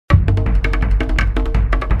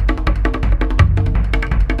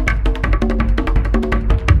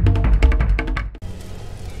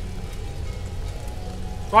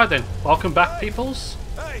Right then, welcome back, peoples.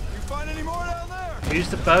 Hey, you find any more down there? Use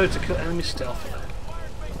the bow to kill enemy stealthily.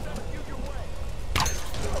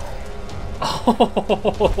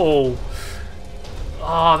 Oh,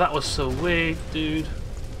 oh, that was so weird, dude.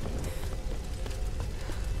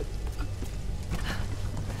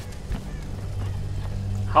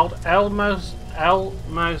 Hold L mouse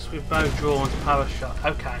with bow drawn to power shot.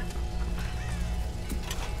 Okay.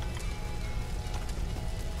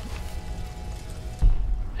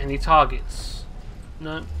 Any targets?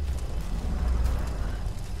 No.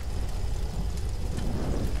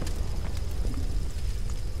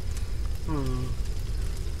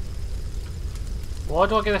 Why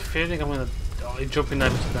do I get a feeling I'm gonna die jumping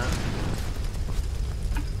over to that?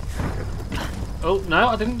 Oh no,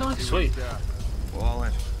 I didn't die. Sweet.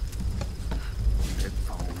 Wallet.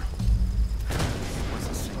 Headphone. What's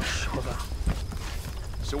the signature?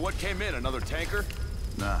 So what came in? Another tanker?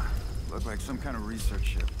 Nah. Looked like some kind of research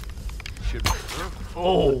ship. Ship.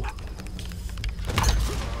 Oh.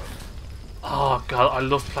 Oh god, I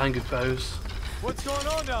love playing with bows. What's going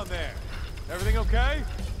on down there? Everything okay?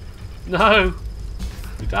 No!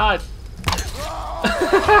 He died!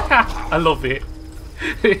 I love it.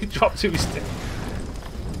 He dropped to his stick.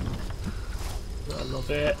 I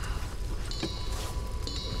love it.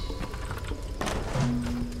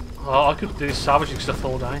 Oh, I could do this salvaging stuff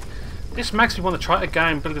all day. This makes me want to try it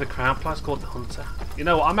again, but with a crown place called the Hunter. You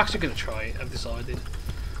know what, I'm actually going to try it, I've decided.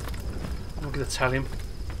 I'm going to tell him.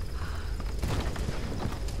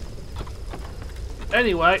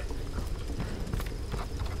 Anyway.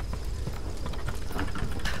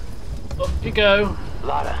 Up you go.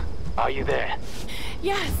 Lara, are you there?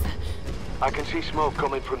 Yes. I can see smoke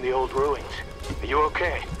coming from the old ruins. Are you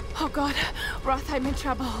okay? Oh god, Roth, I'm in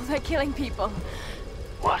trouble. They're killing people.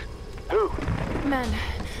 What? Who? Men.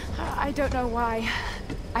 I don't know why.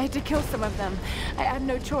 I had to kill some of them. I had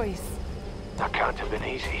no choice. That can't have been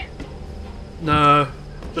easy. No.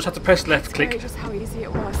 Just have to press left It's click. scary just how easy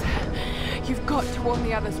it was. You've got to warn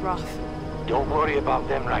the others, Roth. Don't worry about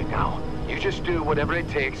them right now. You just do whatever it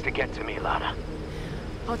takes to get to me, Lara.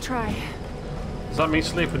 I'll try. Does that mean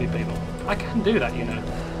sleep with you people? I can do that, you know.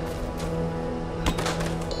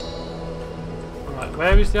 Alright,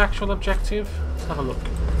 where is the actual objective? Let's have a look.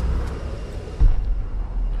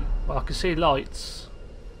 Well, I can see lights.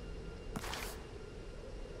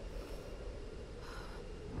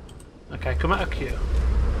 Okay, come out of Q.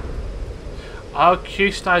 Oh,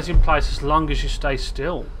 Q stays in place as long as you stay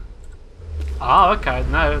still. Oh, okay,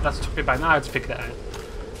 no, that's took me back. Now I had to figure that out.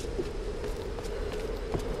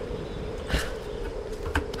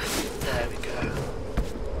 There we go.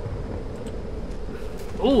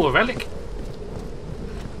 Oh, a relic.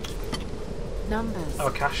 Numbers. Oh,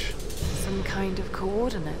 a cache. Some kind of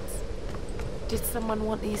coordinates. Did someone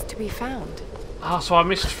want these to be found? Ah, so I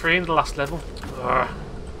missed 3 in the last level. Ugh.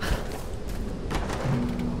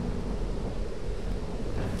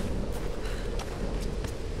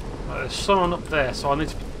 Right, there's someone up there, so I need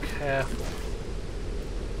to be careful.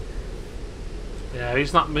 Yeah,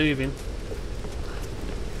 he's not moving.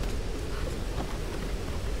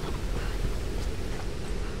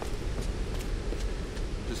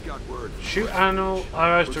 Just got word. Shoot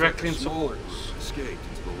arrows Looks directly like the into smaller walls. group escaped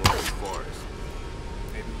into the lower forest.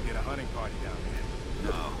 Maybe we get a hunting party down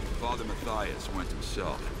here. No, Father Matthias went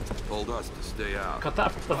himself. Told us to stay out. God,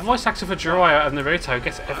 that the voice actor for Jiraiya and Naruto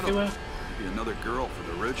gets everywhere. Be another girl for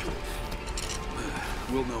the rituals.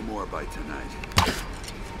 We'll know more by tonight.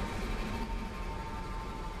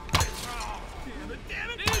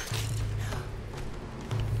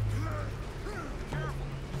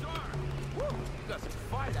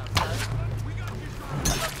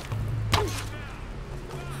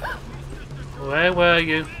 Where were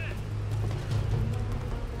you?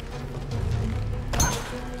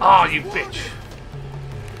 Oh, you bitch!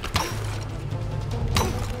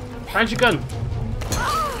 How'd your gun?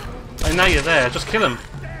 And now you're there, just kill him.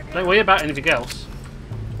 Don't worry about anything else.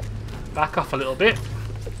 Back off a little bit.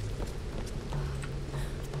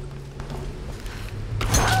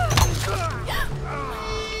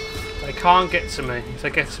 They can't get to me. If they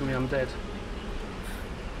get to me, I'm dead.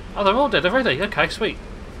 Oh, they're all dead already. Okay, sweet.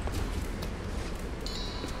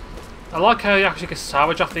 I like how you actually get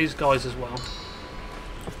salvage off these guys as well.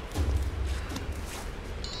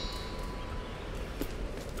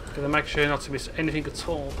 Gonna make sure not to miss anything at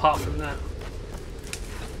all apart from that.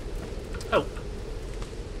 Oh.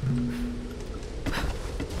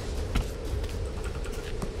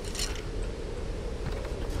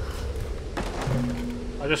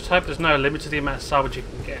 I just hope there's no limit to the amount of salvage you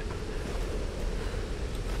can get.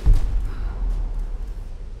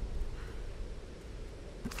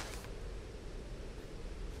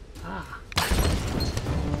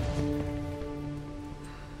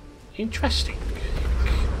 Interesting.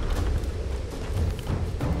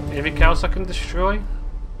 Anything else I can destroy?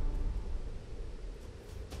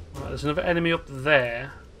 Right, there's another enemy up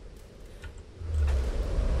there.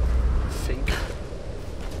 I think.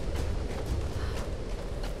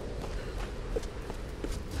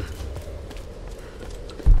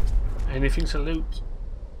 Anything to loot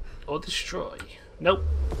or destroy? Nope.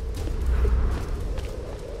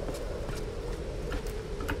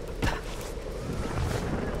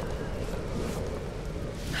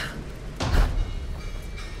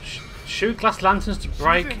 Shoot glass lanterns to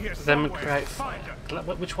break them and create fire.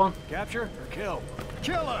 Which one? Capture or kill?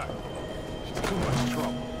 Kill her! She's too much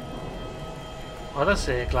trouble. Oh, that's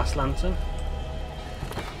a glass lantern.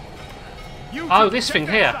 You Oh, two, this check thing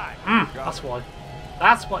that here. side. That's why.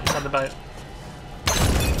 That's what it's all about.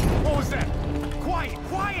 What was that? Quiet!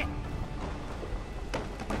 Quiet!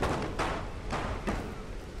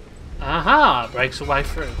 Aha! Breaks away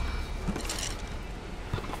through.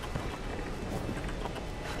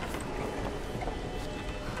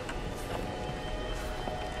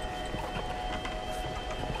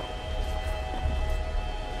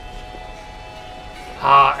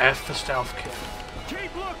 Ah, F for stealth kill.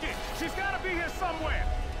 Keep looking! She's gotta be here somewhere!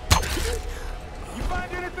 You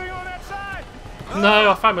find anything on that side? No,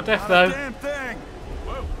 I found my death though. Damn thing!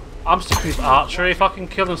 Whoa! I'm sticking with archery. If I can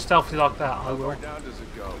kill them stealthily like that, I How will. far down does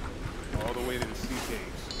it go? All the way to the sea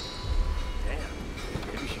caves. Damn.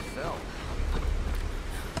 Maybe she fell.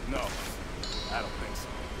 No. I don't think so.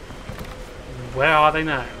 Where are they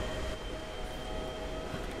now?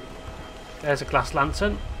 There's a glass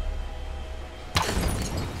lantern.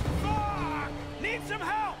 Ah! Need some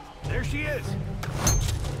help! There she is!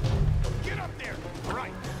 Get up there!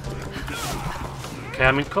 Right! Okay,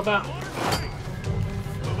 I'm in cover.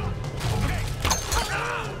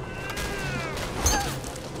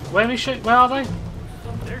 Where is she? Where are they?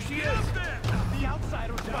 There she is! The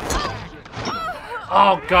outsider's down.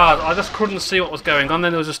 Oh god, I just couldn't see what was going on.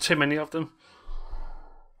 Then there was just too many of them.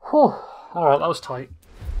 Whew. Alright, that was tight.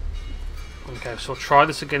 Okay, so I'll try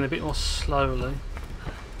this again a bit more slowly.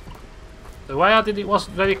 The way I did it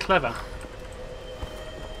wasn't very clever.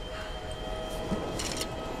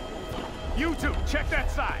 You two, check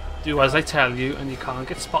that side! Do as they tell you and you can't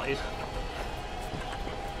get spotted.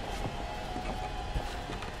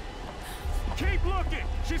 Keep looking!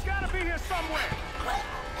 She's gotta be here somewhere!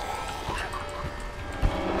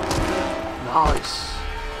 Nice.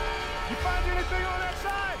 You find anything on that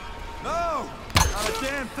side? No! Not a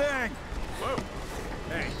damn thing! Whoa!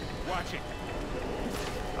 Hey, watch it.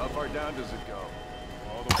 How far down does it go?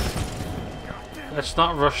 All the way. Goddamn. Let's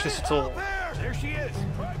not rush this at all. There she is!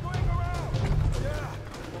 Try going around! Yeah!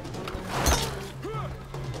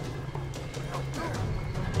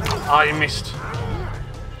 Ah, you missed.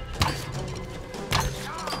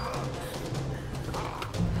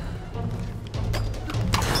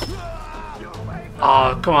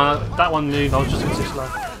 Oh, come on, that one moved. I was just a bit too slow.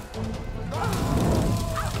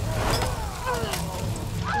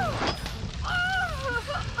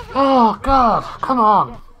 Oh god, come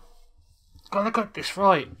on. Gotta get this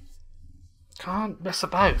right. Can't mess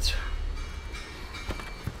about.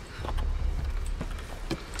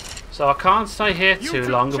 So I can't stay here too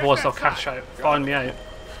long, otherwise they'll cash out, find me out.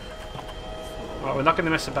 Right, we're not going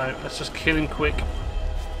to mess about. Let's just kill him quick.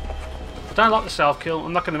 I don't like the self kill.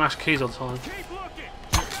 I'm not going to mash keys all the time. Keep looking!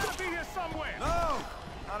 She's gotta be here somewhere! No!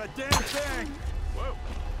 Not a damn thing! Whoa!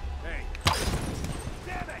 Hey!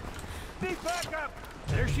 Damn it! Need backup!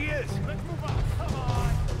 There she is! Let's move on! Come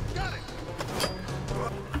on! Got it!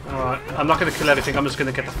 Alright, I'm not going to kill everything. I'm just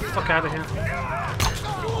going to get the fuck out of here.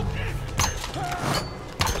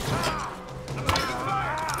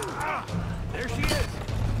 There she is!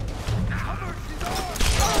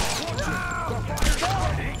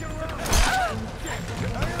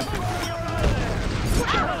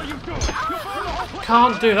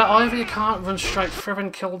 Can't do that either. You can't run straight through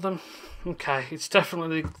and kill them. Okay, it's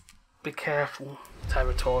definitely be careful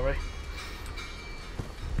territory.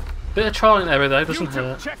 Bit of trial and error though, doesn't You two,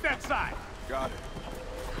 hurt. check that side! Got it.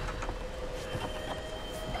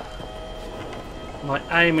 My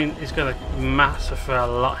aiming is going to matter for a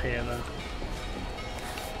lot here though.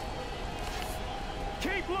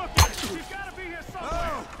 Keep looking! She's gotta be here somewhere!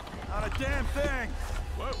 No! Not a damn thing!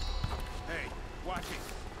 Whoa! Hey, watch it!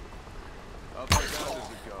 How far down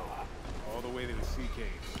does it go? All the way to the sea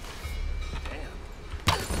caves. Damn.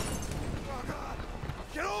 Oh god!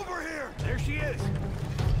 Get over here! There she is!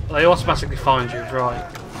 They automatically find you, right.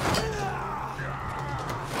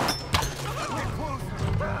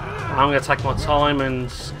 I'm going to take my time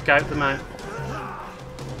and scout them out.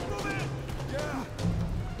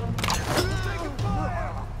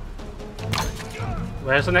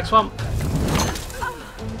 Where's the next one?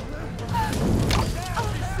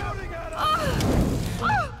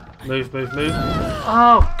 Move, move, move.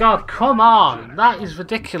 Oh god, come on! That is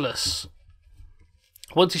ridiculous.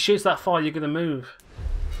 Once he shoots that fire, you're gonna move.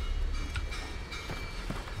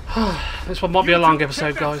 This one might be a long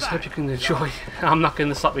episode, guys. Hope you can enjoy. I'm not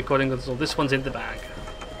gonna stop recording until this one's in the bag.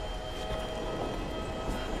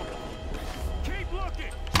 Keep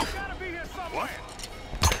looking. You gotta be here somewhere.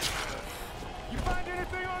 You find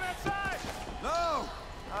anything on that side? No!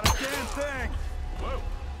 Not a damn thing! Whoa.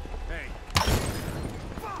 Hey.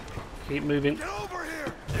 Keep moving. Get over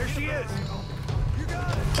here! There she is. You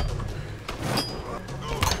got it!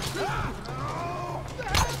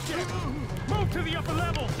 Move to the upper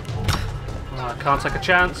level. Oh, I can't take a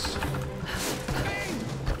chance.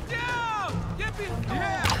 Down. Get me.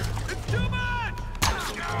 Yeah. It's too much.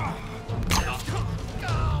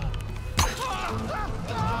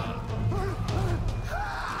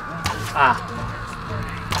 Ah.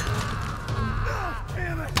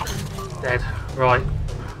 Dead. Right.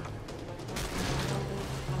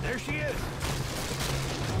 There she is.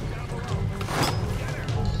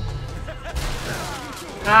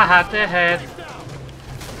 I had the head.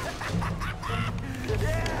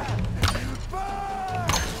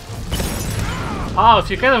 Oh, if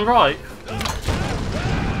you get them right,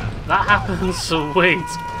 that happens. Sweet.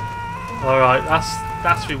 All right,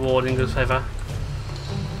 that's rewarding as ever.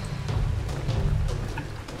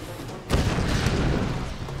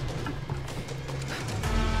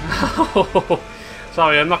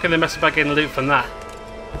 Sorry, I'm not going to mess about getting loot from that.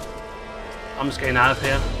 I'm just getting out of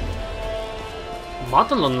here.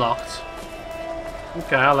 Model unlocked.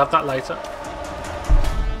 Okay, I'll have that later.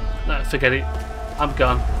 No, forget it. I'm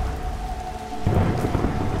gone.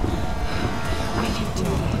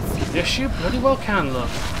 Yes, you bloody well can, look.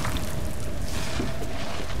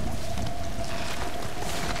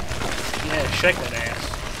 Yeah, shake that ass.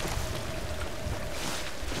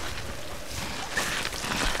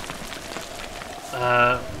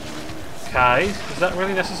 Okay, is that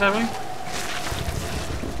really necessary?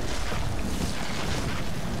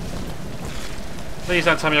 Please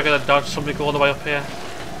don't tell me you're going to dodge somebody go all the way up here.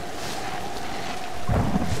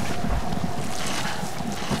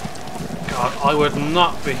 God, I would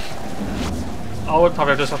not be. I would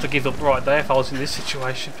probably just have to give up right there if I was in this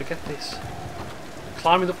situation. Forget this.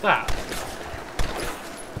 Climbing up that.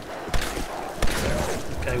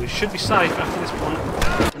 Okay, we should be safe after this point.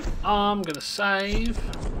 And I'm going to save.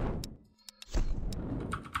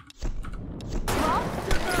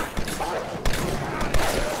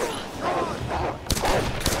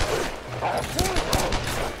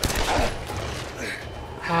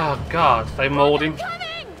 Oh god, they mauled him.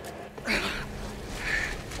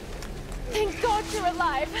 Thank God you're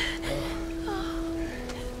alive.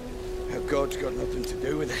 God's got nothing to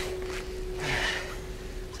do with it.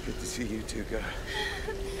 It's good to see you two, girl.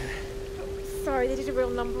 Sorry, they did a real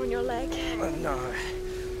number on your leg. No,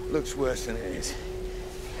 looks worse than it is.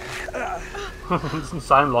 Doesn't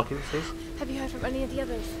sound like it, it says. Have you heard from any of the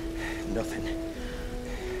others? Nothing.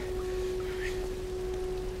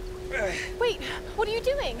 Wait, what are you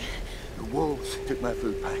doing? The wolves took my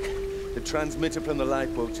food pack. The transmitter from the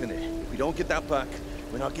lifeboat's in it. If we don't get that back,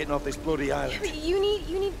 we're not getting off this bloody island. You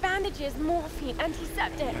need bandages, morphine,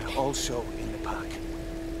 antiseptic. Also in the pack.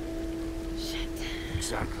 Shit.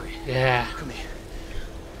 Exactly. Yeah. Come here.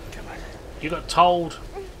 Come on. You got told.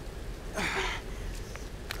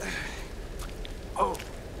 Oh.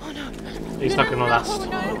 Oh no. He's not gonna last.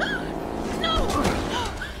 No.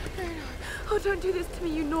 Oh, don't do this to me,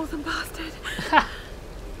 you northern bastard.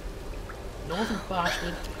 Northern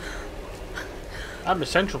bastard. I'm a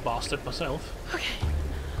central bastard myself. Okay.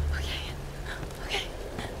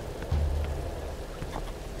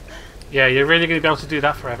 Yeah, you're really going to be able to do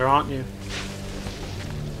that forever, aren't you?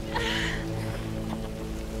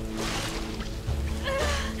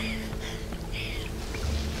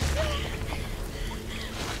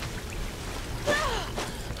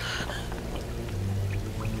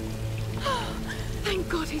 Thank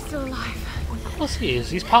God he's still alive. Of course he is.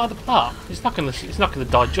 He's part of the plot. He's not going to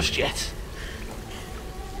die just yet.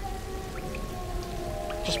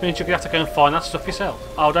 Just means you're going to have to go and find that stuff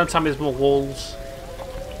yourself. Oh, don't tell me there's more walls.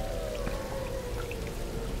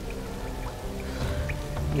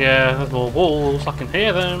 Yeah, there's more walls. I can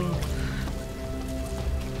hear them.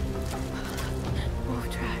 Wolf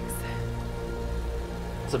tracks.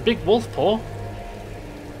 It's a big wolf paw.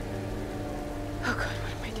 Oh God,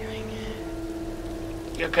 what am I doing?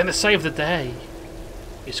 You're going to save the day,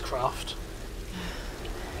 Miss Croft.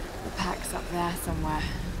 The pack's up there somewhere.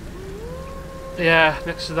 Yeah,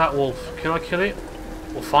 next to that wolf. Can I kill it?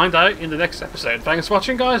 We'll find out in the next episode. Thanks for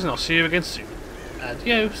watching, guys, and I'll see you again soon.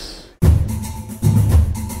 Adios.